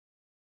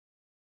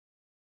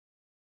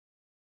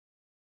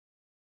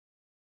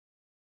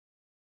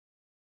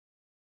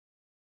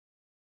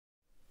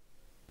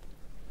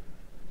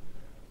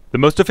The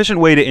most efficient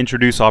way to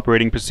introduce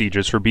operating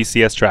procedures for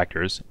BCS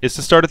tractors is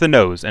to start at the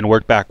nose and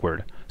work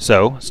backward.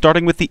 So,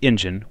 starting with the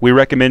engine, we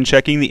recommend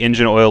checking the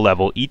engine oil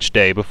level each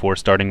day before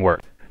starting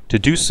work. To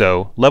do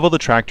so, level the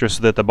tractor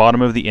so that the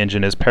bottom of the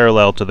engine is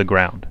parallel to the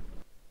ground.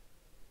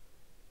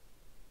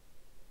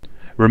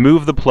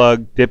 Remove the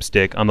plug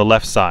dipstick on the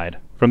left side,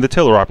 from the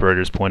tiller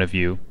operator's point of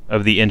view,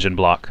 of the engine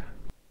block.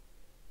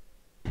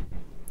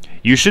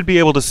 You should be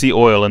able to see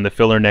oil in the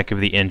filler neck of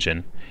the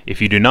engine.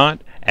 If you do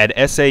not, add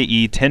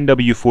SAE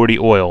 10W40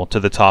 oil to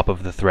the top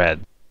of the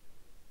thread.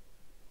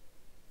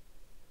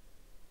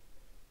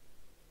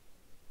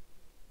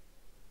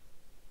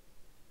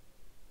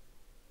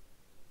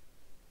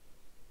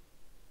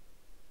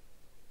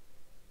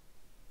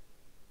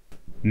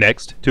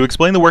 Next, to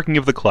explain the working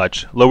of the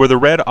clutch, lower the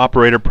red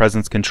operator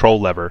presence control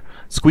lever,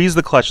 squeeze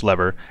the clutch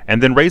lever,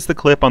 and then raise the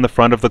clip on the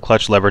front of the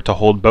clutch lever to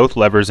hold both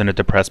levers in a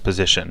depressed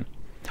position.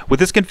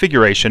 With this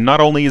configuration, not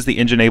only is the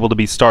engine able to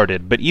be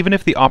started, but even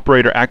if the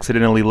operator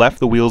accidentally left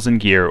the wheels in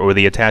gear or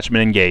the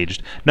attachment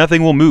engaged,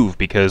 nothing will move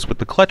because with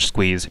the clutch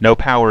squeeze, no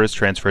power is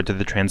transferred to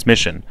the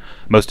transmission.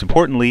 Most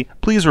importantly,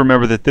 please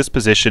remember that this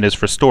position is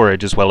for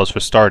storage as well as for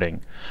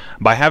starting.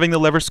 By having the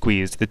lever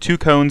squeezed, the two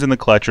cones in the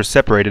clutch are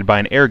separated by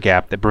an air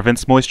gap that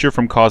prevents moisture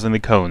from causing the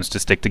cones to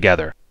stick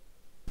together.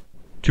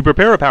 To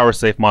prepare a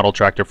power-safe model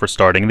tractor for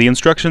starting, the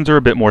instructions are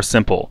a bit more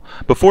simple.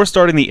 Before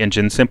starting the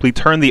engine, simply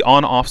turn the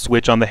on-off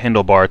switch on the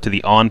handlebar to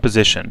the on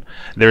position.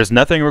 There is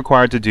nothing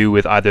required to do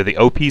with either the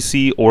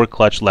OPC or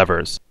clutch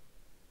levers.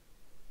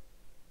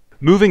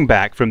 Moving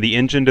back from the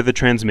engine to the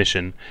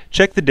transmission,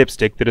 check the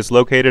dipstick that is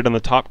located on the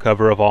top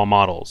cover of all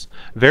models.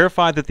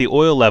 Verify that the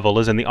oil level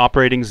is in the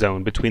operating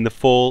zone between the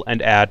full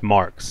and add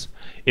marks.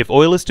 If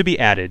oil is to be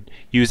added,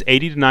 use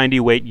 80 to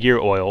 90 weight gear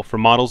oil for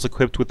models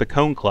equipped with the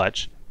cone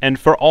clutch, and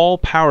for all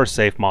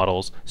power-safe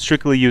models,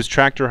 strictly use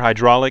tractor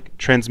hydraulic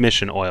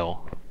transmission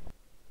oil.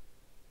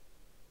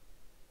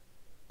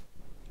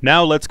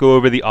 Now let's go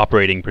over the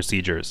operating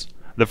procedures.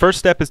 The first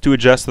step is to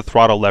adjust the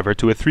throttle lever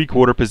to a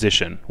 3/4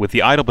 position, with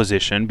the idle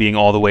position being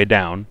all the way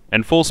down,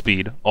 and full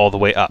speed all the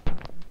way up.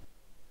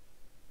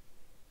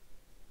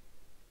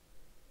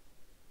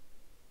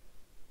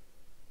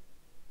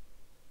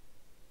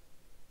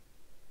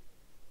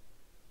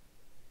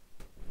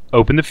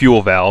 Open the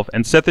fuel valve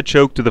and set the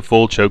choke to the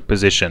full choke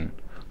position.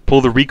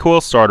 Pull the recoil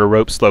starter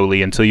rope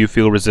slowly until you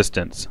feel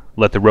resistance.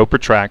 Let the rope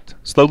retract,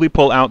 slowly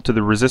pull out to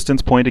the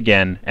resistance point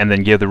again, and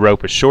then give the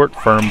rope a short,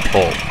 firm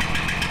pull.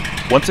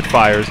 Once it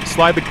fires,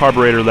 slide the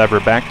carburetor lever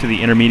back to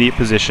the intermediate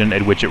position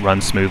at which it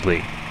runs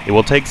smoothly. It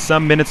will take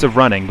some minutes of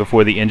running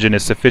before the engine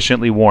is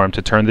sufficiently warm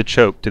to turn the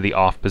choke to the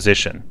off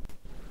position.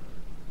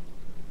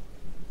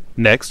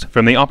 Next,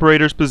 from the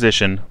operator's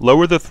position,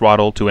 lower the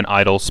throttle to an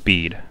idle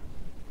speed.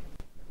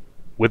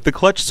 With the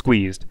clutch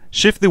squeezed,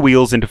 shift the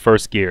wheels into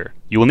first gear.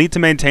 You will need to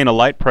maintain a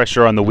light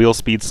pressure on the wheel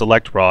speed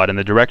select rod in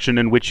the direction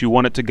in which you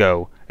want it to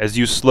go as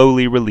you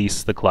slowly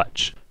release the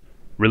clutch.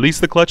 Release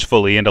the clutch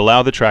fully and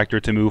allow the tractor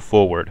to move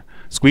forward.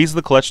 Squeeze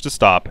the clutch to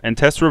stop and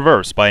test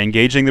reverse by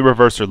engaging the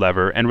reverser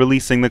lever and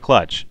releasing the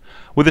clutch.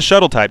 With a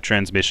shuttle type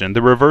transmission,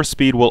 the reverse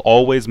speed will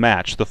always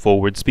match the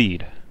forward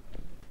speed.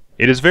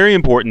 It is very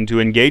important to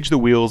engage the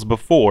wheels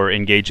before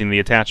engaging the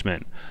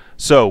attachment.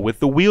 So, with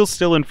the wheels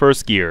still in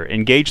first gear,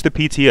 engage the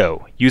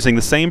PTO, using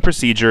the same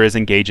procedure as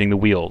engaging the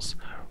wheels.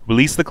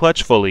 Release the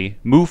clutch fully,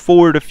 move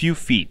forward a few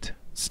feet,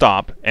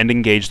 stop, and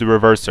engage the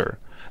reverser.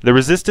 The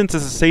resistance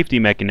is a safety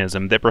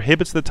mechanism that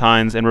prohibits the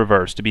tines and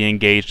reverse to be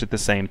engaged at the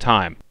same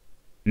time.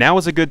 Now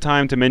is a good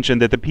time to mention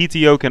that the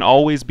PTO can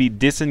always be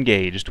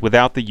disengaged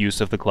without the use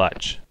of the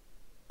clutch.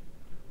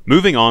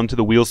 Moving on to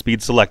the wheel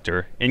speed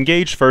selector,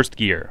 engage first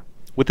gear.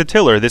 With the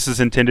tiller, this is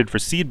intended for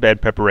seed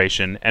bed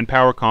preparation and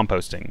power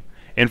composting.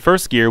 In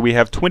first gear, we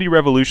have 20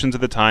 revolutions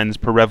of the tines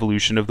per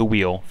revolution of the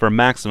wheel for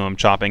maximum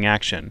chopping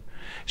action.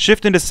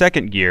 Shift into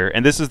second gear,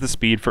 and this is the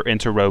speed for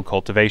inter-row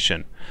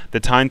cultivation. The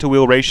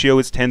tine-to-wheel ratio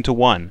is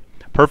 10:1,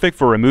 perfect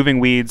for removing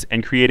weeds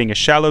and creating a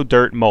shallow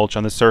dirt mulch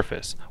on the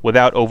surface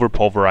without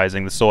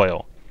over-pulverizing the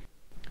soil.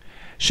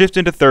 Shift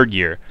into third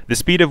gear, the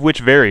speed of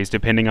which varies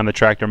depending on the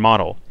tractor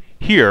model.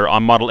 Here,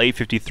 on Model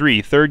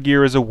 853, third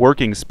gear is a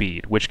working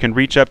speed, which can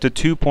reach up to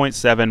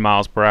 2.7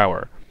 miles per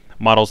hour.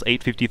 Models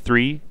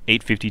 853,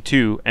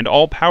 852, and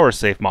all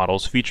power-safe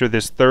models feature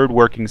this third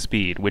working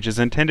speed, which is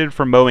intended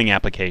for mowing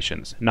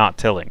applications, not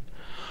tilling.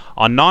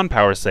 On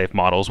non-power-safe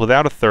models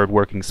without a third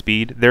working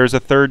speed, there is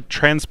a third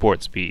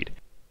transport speed.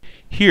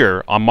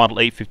 Here, on Model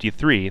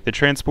 853, the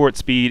transport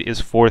speed is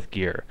fourth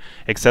gear,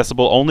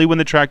 accessible only when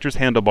the tractor's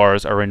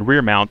handlebars are in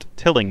rear mount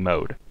tilling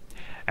mode.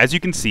 As you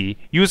can see,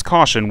 use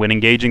caution when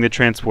engaging the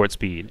transport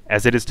speed,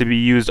 as it is to be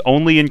used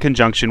only in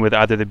conjunction with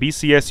either the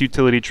BCS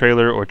utility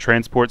trailer or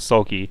transport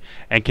sulky,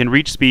 and can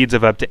reach speeds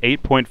of up to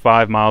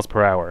 8.5 miles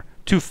per hour,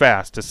 too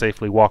fast to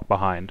safely walk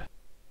behind.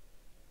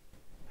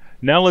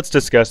 Now let's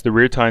discuss the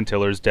rear tine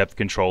tiller's depth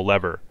control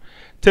lever.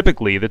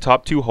 Typically, the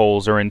top two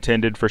holes are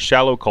intended for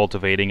shallow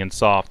cultivating in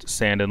soft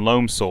sand and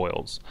loam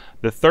soils.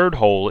 The third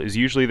hole is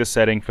usually the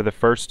setting for the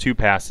first two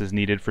passes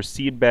needed for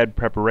seed bed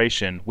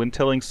preparation when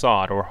tilling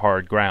sod or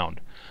hard ground.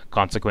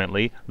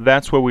 Consequently,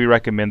 that's where we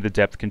recommend the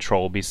depth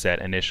control be set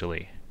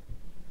initially.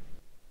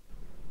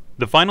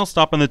 The final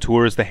stop on the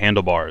tour is the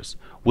handlebars.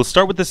 We'll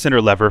start with the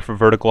center lever for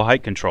vertical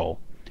height control.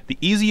 The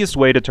easiest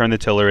way to turn the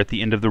tiller at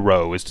the end of the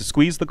row is to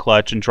squeeze the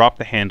clutch and drop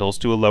the handles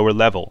to a lower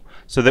level,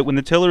 so that when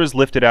the tiller is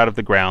lifted out of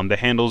the ground, the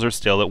handles are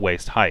still at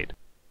waist height.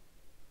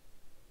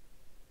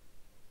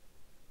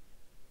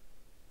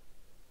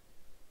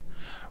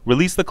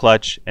 Release the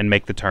clutch and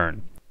make the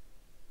turn.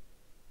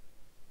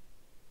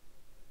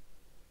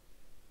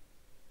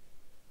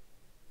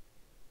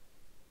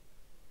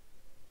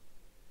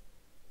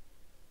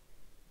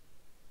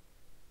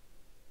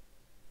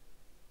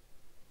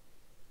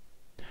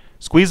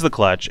 Squeeze the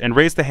clutch and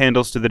raise the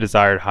handles to the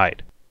desired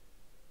height.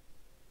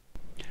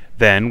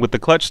 Then, with the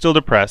clutch still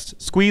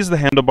depressed, squeeze the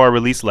handlebar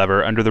release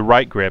lever under the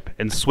right grip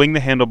and swing the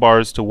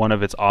handlebars to one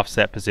of its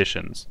offset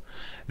positions.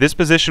 This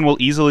position will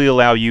easily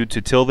allow you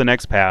to till the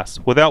next pass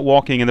without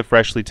walking in the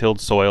freshly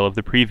tilled soil of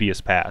the previous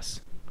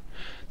pass.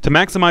 To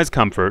maximize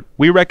comfort,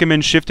 we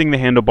recommend shifting the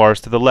handlebars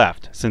to the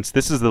left, since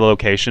this is the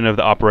location of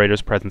the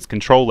operator's presence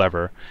control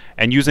lever,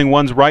 and using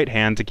one's right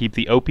hand to keep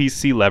the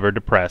OPC lever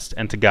depressed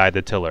and to guide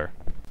the tiller.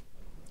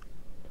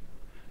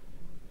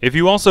 If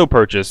you also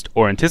purchased,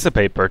 or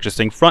anticipate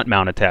purchasing, front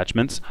mount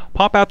attachments,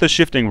 pop out the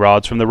shifting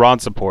rods from the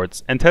rod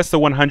supports and test the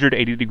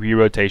 180-degree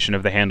rotation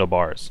of the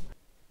handlebars.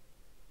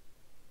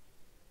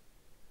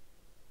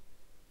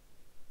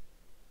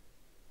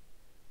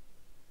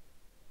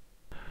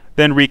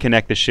 Then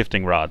reconnect the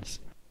shifting rods.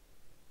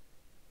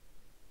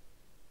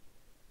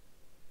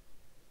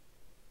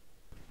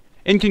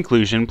 In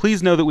conclusion,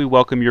 please know that we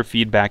welcome your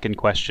feedback and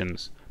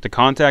questions. To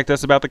contact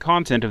us about the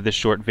content of this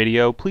short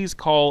video, please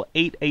call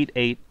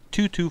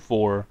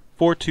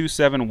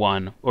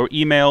 888-224-4271 or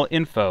email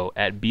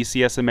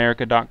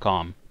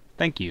info@bcsamerica.com.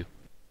 Thank you.